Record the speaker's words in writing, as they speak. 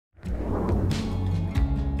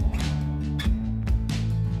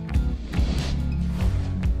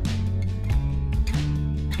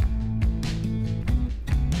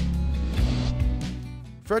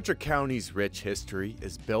Frederick County's rich history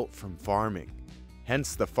is built from farming,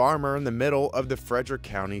 hence the farmer in the middle of the Frederick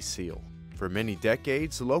County seal. For many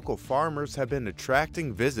decades, local farmers have been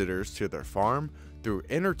attracting visitors to their farm through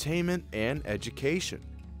entertainment and education.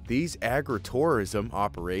 These agritourism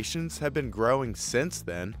operations have been growing since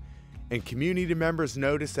then, and community members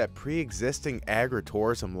notice that pre-existing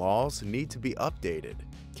agritourism laws need to be updated.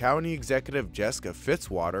 County Executive Jessica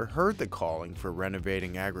Fitzwater heard the calling for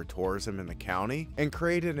renovating agritourism in the county and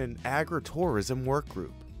created an agritourism work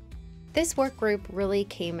group. This work group really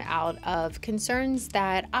came out of concerns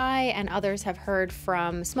that I and others have heard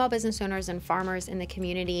from small business owners and farmers in the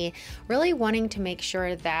community, really wanting to make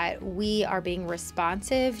sure that we are being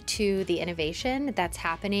responsive to the innovation that's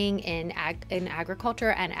happening in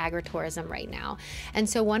agriculture and agritourism right now. And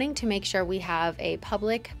so wanting to make sure we have a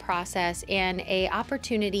public process and an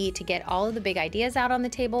opportunity to get all of the big ideas out on the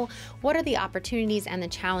table. What are the opportunities and the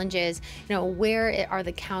challenges? Where are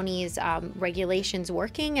the county's regulations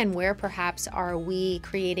working, and where perhaps are we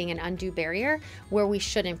creating an undue barrier where we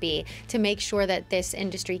shouldn't be, to make sure that this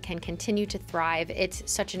industry can continue to thrive. It's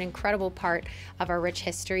such an incredible part of our rich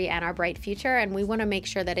history and our bright future, and we want to make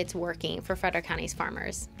sure that it's working for Frederick County's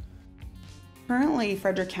farmers. Currently,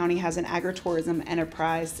 Frederick County has an agritourism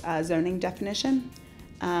enterprise zoning definition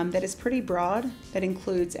that is pretty broad, that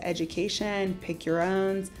includes education, pick your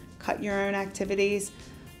own, cut your own activities.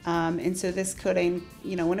 And so this could,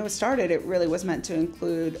 when it was started, it really was meant to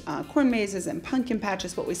include corn mazes and pumpkin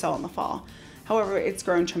patches, what we saw in the fall. However, it's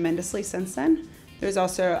grown tremendously since then. There's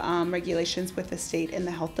also regulations with the state and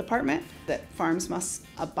the health department that farms must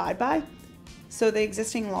abide by. So the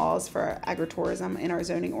existing laws for agritourism in our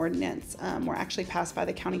zoning ordinance were actually passed by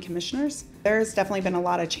the county commissioners. There's definitely been a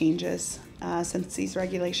lot of changes since these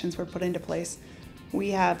regulations were put into place. We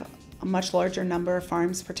have a much larger number of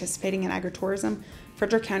farms participating in agritourism.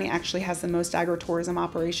 Frederick County actually has the most agritourism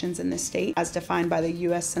operations in the state, as defined by the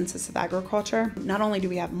U.S. Census of Agriculture. Not only do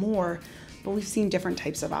we have more, but we've seen different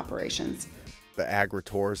types of operations. The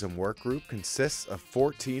agritourism work group consists of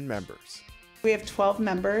 14 members. We have 12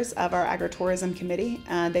 members of our agritourism committee.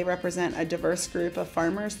 They represent a diverse group of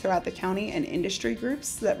farmers throughout the county and industry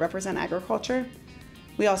groups that represent agriculture.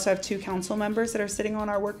 We also have 2 council members that are sitting on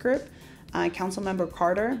our work group. Councilmember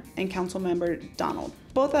Carter and Councilmember Donald.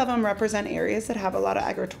 Both of them represent areas that have a lot of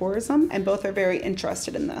agritourism, and both are very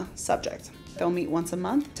interested in the subject. They'll meet once a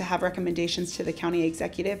month to have recommendations to the county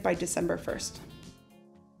executive by December 1st.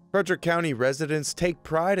 Frederick County residents take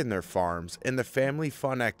pride in their farms and the family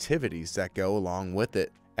fun activities that go along with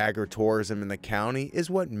it. Agritourism in the county is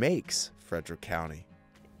what makes Frederick County.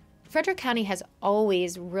 Frederick County has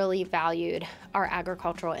always really valued our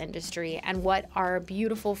agricultural industry and what our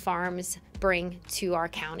beautiful farms bring to our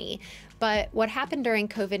county. But what happened during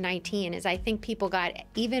COVID-19 is I think people got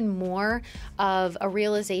even more of a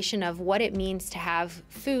realization of what it means to have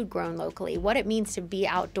food grown locally, what it means to be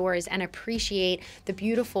outdoors and appreciate the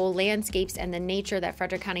beautiful landscapes and the nature that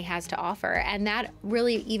Frederick County has to offer. And that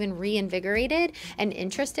really even reinvigorated an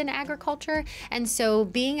interest in agriculture. And so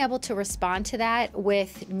being able to respond to that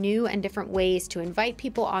with new and different ways to invite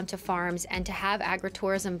people onto farms and to have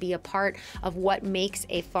agritourism be a part of what makes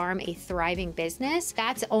a farm a thriving business,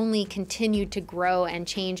 that's only continued to grow and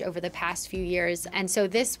change over the past few years. And so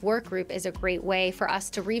this work group is a great way for us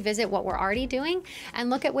to revisit what we're already doing and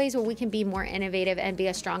look at ways where we can be more innovative and be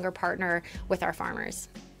a stronger partner with our farmers.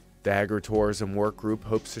 The Agritourism Work Group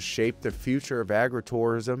hopes to shape the future of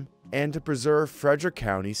agritourism and to preserve Frederick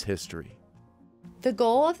County's history. The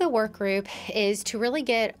goal of the work group is to really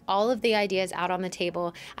get all of the ideas out on the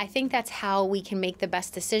table. I think that's how we can make the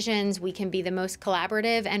best decisions. We can be the most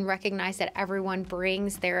collaborative and recognize that everyone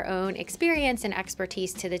brings their own experience and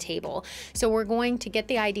expertise to the table. So we're going to get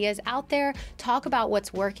the ideas out there, talk about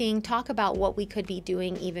what's working, talk about what we could be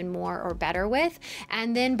doing even more or better with,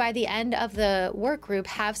 and then by the end of the work group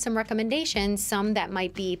have some recommendations, some that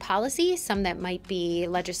might be policy, some that might be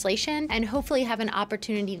legislation, and hopefully have an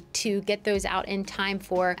opportunity to get those out in time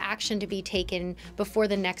for action to be taken before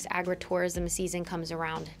the next agritourism season comes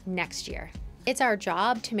around next year. It's our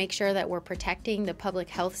job to make sure that we're protecting the public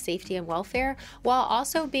health, safety, and welfare while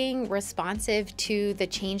also being responsive to the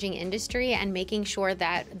changing industry and making sure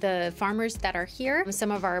that the farmers that are here,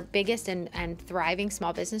 some of our biggest and thriving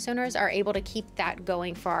small business owners, are able to keep that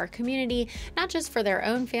going for our community, not just for their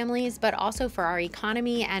own families, but also for our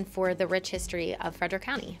economy and for the rich history of Frederick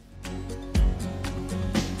County.